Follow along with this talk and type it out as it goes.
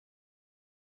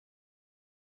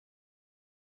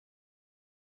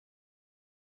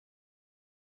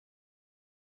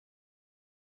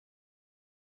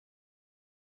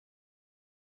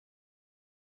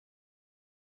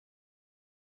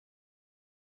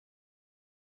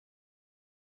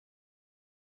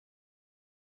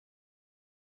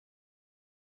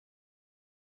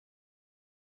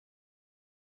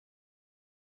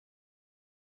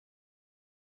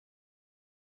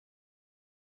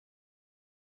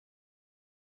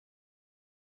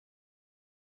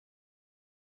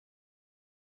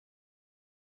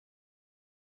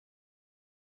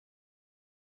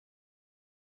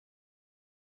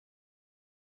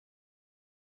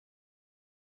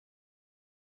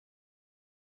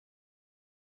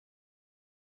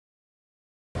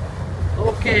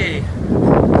Okay,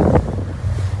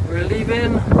 we're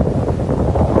leaving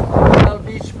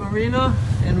Salvaged Marina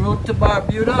en route to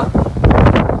Barbuda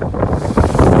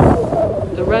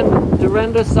to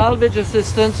render salvage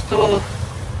assistance to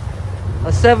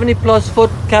a 70+ foot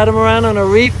catamaran on a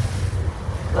reef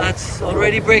that's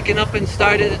already breaking up and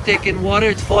started to take in water.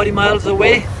 It's 40 miles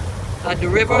away at the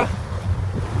river.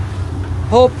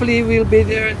 Hopefully we'll be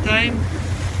there in time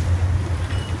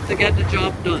to get the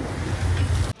job done.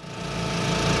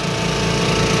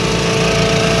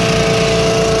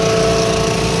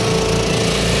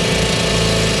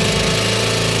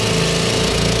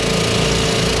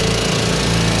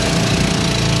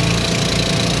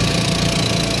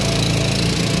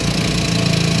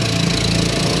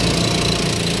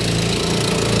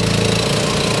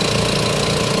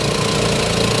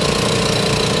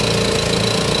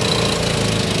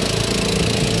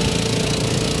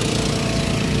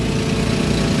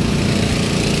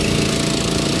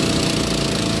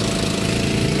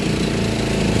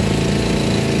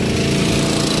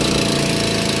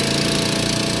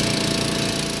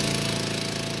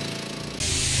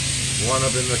 One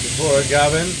I've been looking for,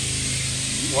 Gavin.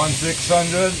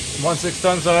 1/6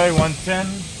 ton, sorry, 110.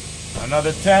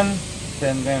 Another 10.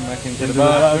 10 them back into The the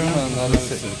bathroom, bathroom. another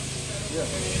 6.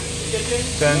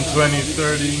 10, 20,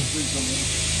 30.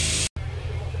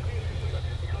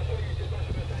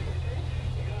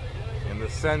 In the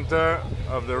center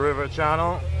of the river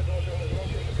channel.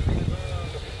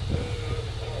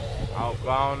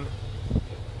 Outbound.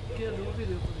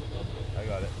 I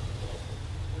got it.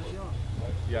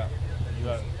 Yeah, you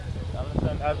got it.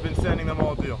 I've been sending them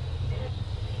all to you.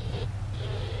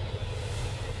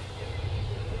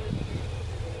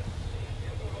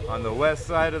 On the west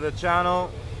side of the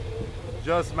channel,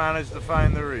 just managed to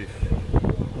find the reef.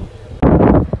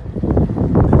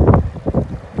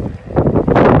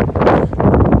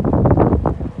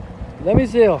 Let me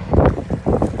see. A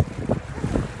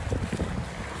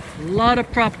lot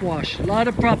of prop wash, a lot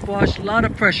of prop wash, a lot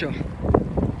of pressure.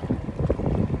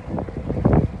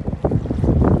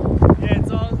 Yeah,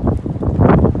 it's all.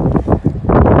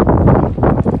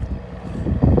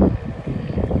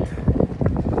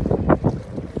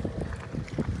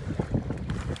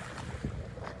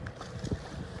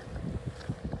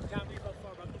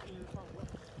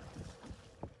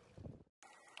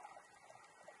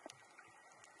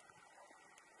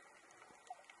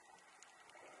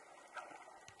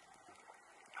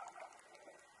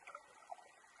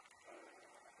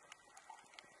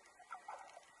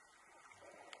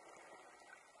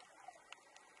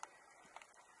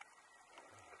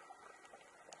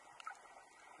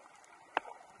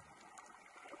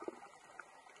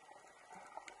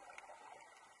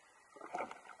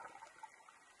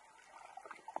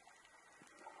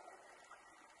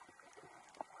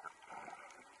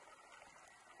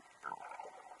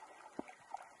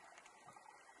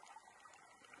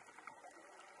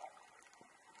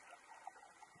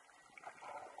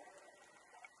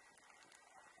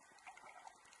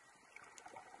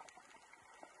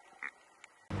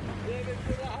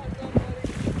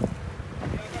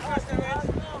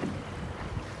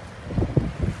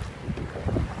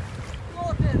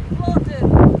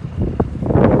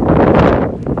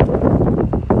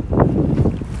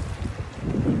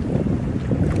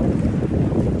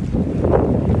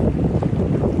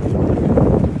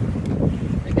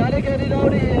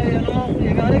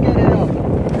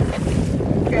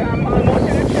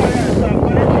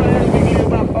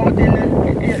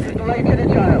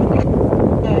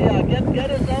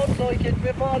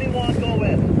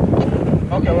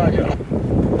 Okay, roger.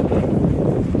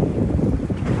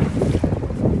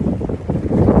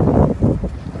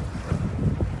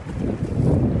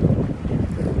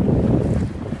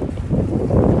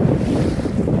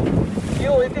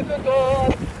 You, if you could go,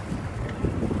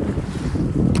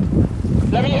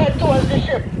 let me head towards the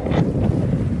ship.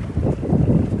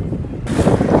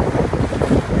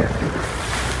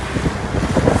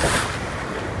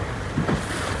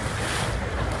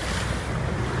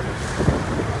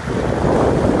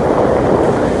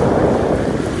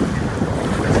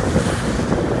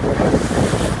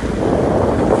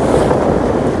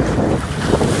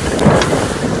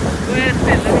 Go ahead,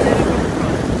 Phil. Let me get a GoPro.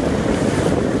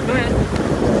 Go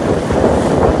ahead.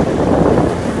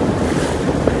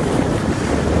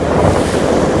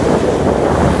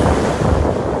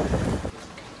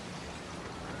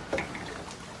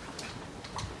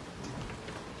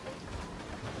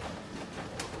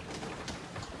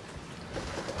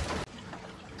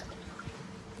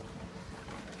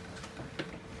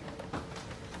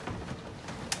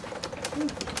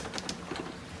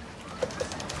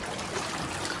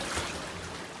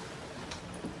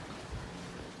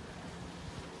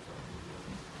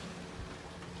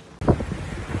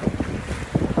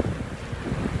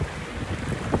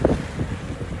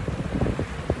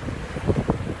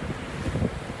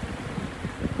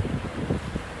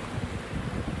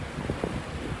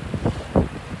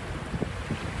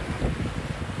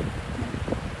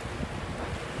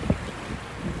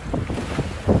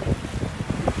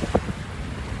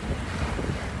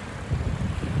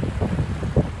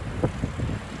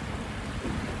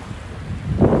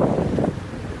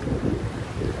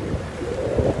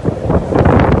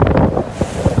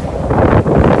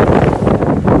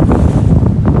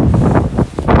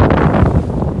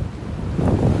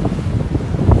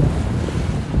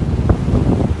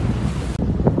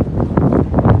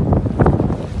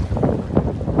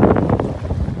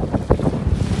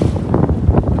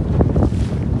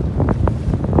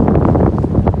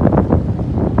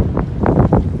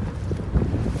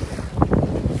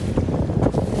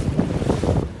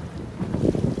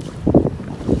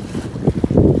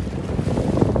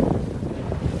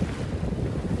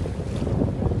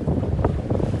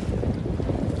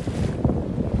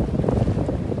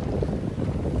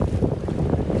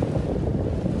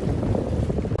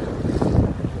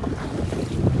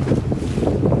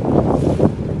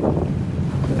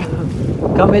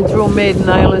 coming through Maiden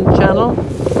Island Channel.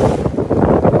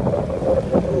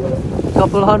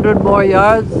 Couple hundred more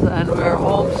yards and we're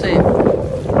home safe. It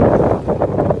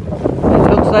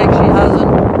looks like she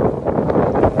hasn't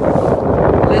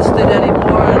listed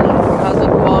anymore and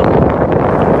hasn't gone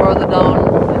further down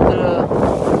into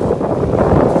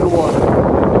the water.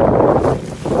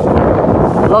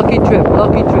 Lucky trip,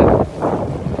 lucky trip.